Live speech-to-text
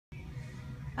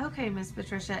Okay, Miss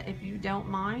Patricia, if you don't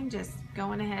mind just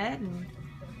going ahead and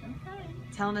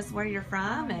telling us where you're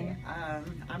from.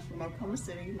 I'm from Oklahoma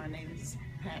City. My name is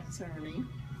Pat Cerny,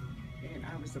 and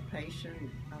I was a patient.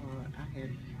 I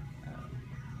had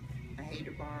a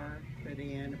HADER bar put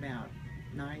in about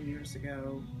 9 years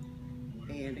ago,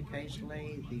 and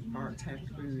occasionally the parts have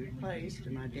to be replaced,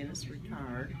 and my dentist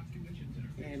retired,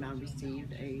 and I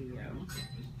received a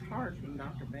card from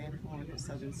Dr. Van Horn at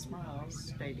Southern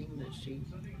Smiles stating that she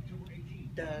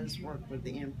does work with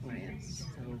the implants.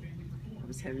 So I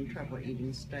was having trouble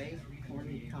eating steak, corn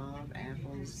and cob,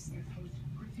 apples,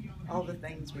 all the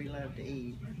things we love to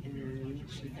eat, and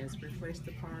she has replaced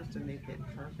the parts and they fit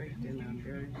perfect, and I'm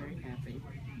very, very happy.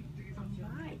 All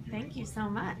right, thank you so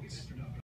much.